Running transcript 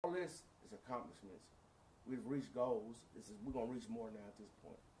all this is accomplishments. We've reached goals. We're gonna reach more now at this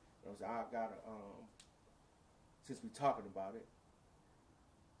point. You know what I'm saying? I gotta since we're talking about it,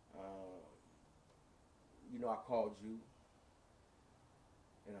 you know, I called you,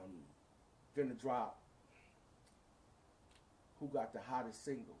 and I'm finna drop who got the hottest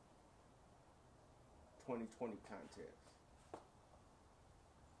single 2020 contest.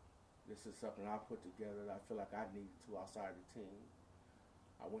 This is something I put together that I feel like I needed to outside the team.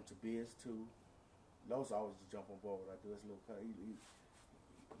 I went to Biz too. Los always just jump on board when I do his little cut. He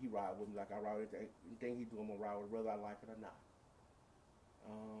ride with me like I ride with anything he do. I'm gonna ride with whether I like it or not.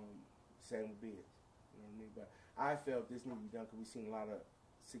 Same with Biz. You know what I mean? But I felt this needed to be done because we've seen a lot of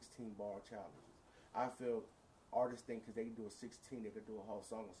 16-bar challenges. I feel artists think because they can do a 16, they could do a whole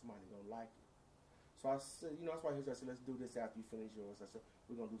song and somebody gonna like it. So I said, you know, that's why I said, let's do this after you finish yours. I said,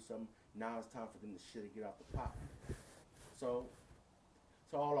 we're gonna do something. Now it's time for them to shit and get off the pot. So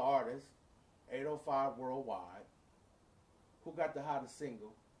to all the artists, 805 worldwide, who got the hottest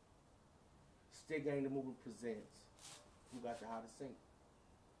single? Stickgang the Movement presents. Who got the hottest single?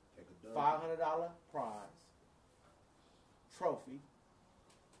 $500 prize, trophy,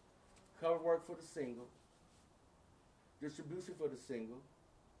 cover work for the single, distribution for the single.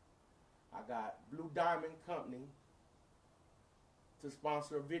 I got Blue Diamond Company to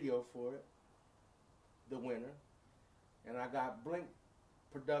sponsor a video for it, the winner. And I got Blink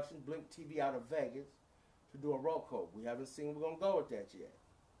Production, Blink TV out of Vegas to do a roll call. We haven't seen where we're going to go with that yet.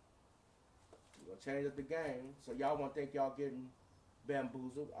 We're going to change up the game. So y'all won't think y'all getting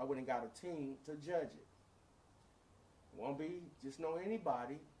bamboozled. I wouldn't got a team to judge it. Won't be just know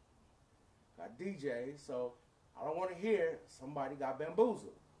anybody. Got DJs, so I don't want to hear somebody got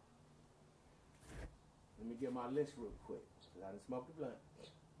bamboozled. Let me get my list real quick, because I done smoked the blunt.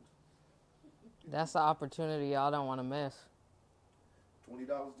 That's the opportunity y'all don't want to miss. $20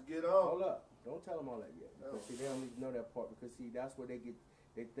 to get on. Hold up. Don't tell them all that yet. No. Because see, they don't need to know that part, because see, that's where they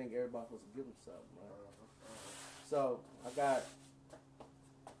think everybody's supposed to give them something, right? So, I got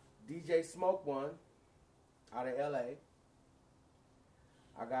DJ Smoke One out of LA.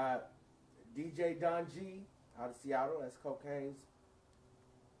 I got DJ Don G out of Seattle. That's Cocaine's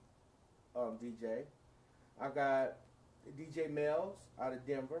DJ. I got DJ Mel's out of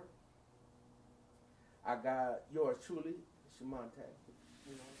Denver. I got yours truly, Shamante.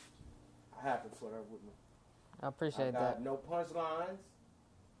 You know, I have to put her with me. I appreciate I got that. No Punchlines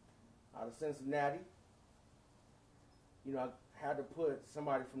out of Cincinnati. You know, I had to put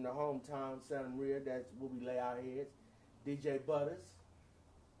somebody from the hometown, Santa Maria, that's where we lay our heads. DJ Butters.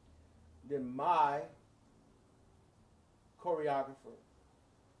 Then my choreographer,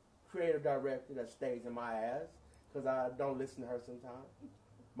 creative director that stays in my ass because I don't listen to her sometimes.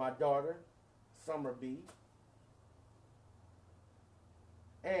 My daughter, Summer B.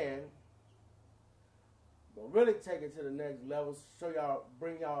 And we'll really take it to the next level, show y'all,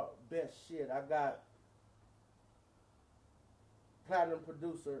 bring y'all best shit. I got platinum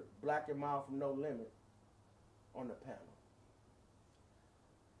producer Black and Mild from No Limit on the panel.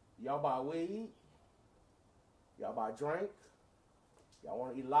 Y'all buy weed, y'all buy drink, y'all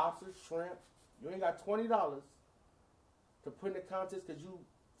want to eat lobster, shrimp. You ain't got $20 to put in the contest because you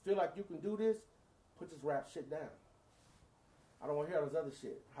feel like you can do this. Put this rap shit down. I don't want to hear all this other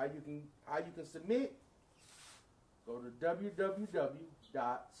shit. How you can submit? Go to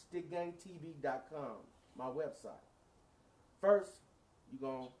www.stickgangtv.com, my website. First, you're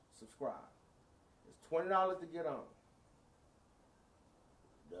gonna subscribe. It's $20 to get on.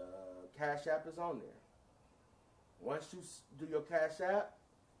 The Cash App is on there. Once you do your Cash App,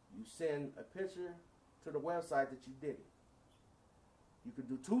 you send a picture to the website that you did it. You can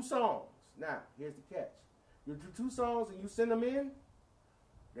do 2 songs. Now, here's the catch. You do 2 songs and you send them in,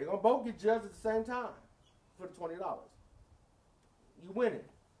 they're going to both get judged at the same time for the $20. You winning.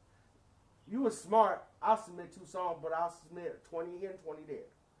 You were smart. I'll submit 2 songs, but I'll submit 20 here and 20 there.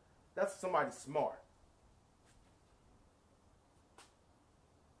 That's somebody smart.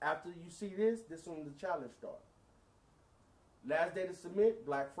 After you see this is when the challenge starts. Last day to submit,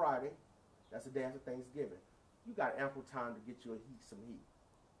 Black Friday. That's the day after Thanksgiving. You got ample time to get you some heat.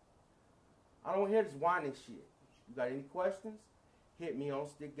 I don't hear this whining shit. You got any questions? Hit me on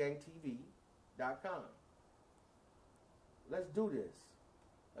stickgangtv.com. Let's do this.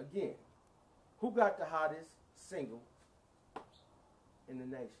 Again, who got the hottest single in the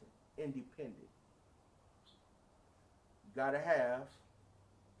nation? Independent. You gotta have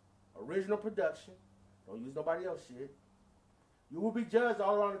original production. Don't use nobody else shit. You will be judged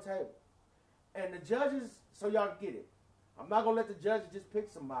all around the table. And the judges, so y'all get it, I'm not going to let the judges just pick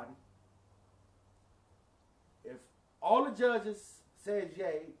somebody. If all the judges says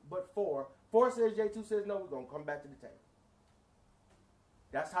yay, but 4. 4 says yay, 2 says no, we're going to come back to the table.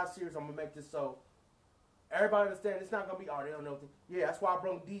 That's how serious I'm going to make this, so everybody understand it's not going to be, oh, they don't know. Yeah, that's why I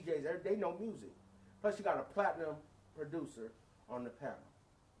brought DJs. They know music. Plus, you got a platinum producer on the panel.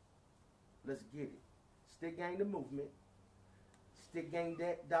 Let's get it. Stickgang the Movement,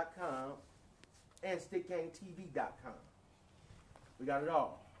 Stickgang.com, and StickgangTV.com. We got it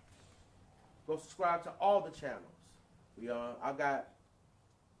all. Go subscribe to all the channels. I got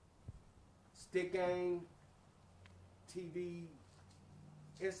Stickgang TV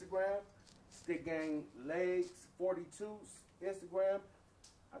Instagram, Stickgang Legs 42 Instagram.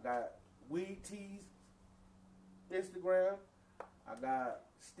 I got Weed Tees Instagram. I got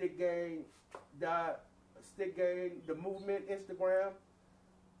Stickgang the Movement Instagram.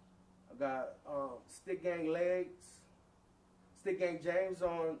 I got Stickgang Legs, Stickgang James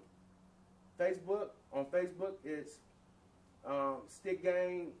on Facebook. On Facebook, it's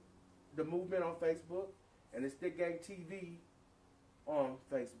Stickgang the Movement on Facebook, and it's Stickgang TV on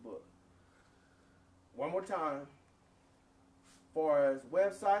Facebook. One more time. For as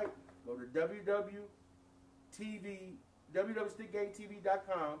website, go to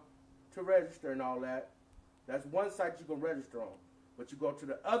www.stickgangtv.com to register and all that. That's one site you can register on. But you go to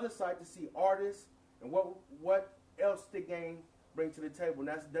the other site to see artists and what else Stickgang bring to the table, and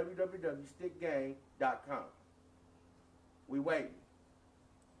that's www.stickgang.com. We waiting.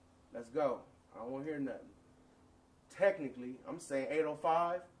 Let's go. I don't want to hear nothing. Technically, I'm saying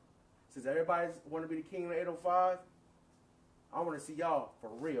 805. Since everybody want to be the king of 805, I want to see y'all for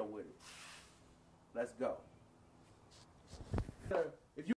real with it. Let's go.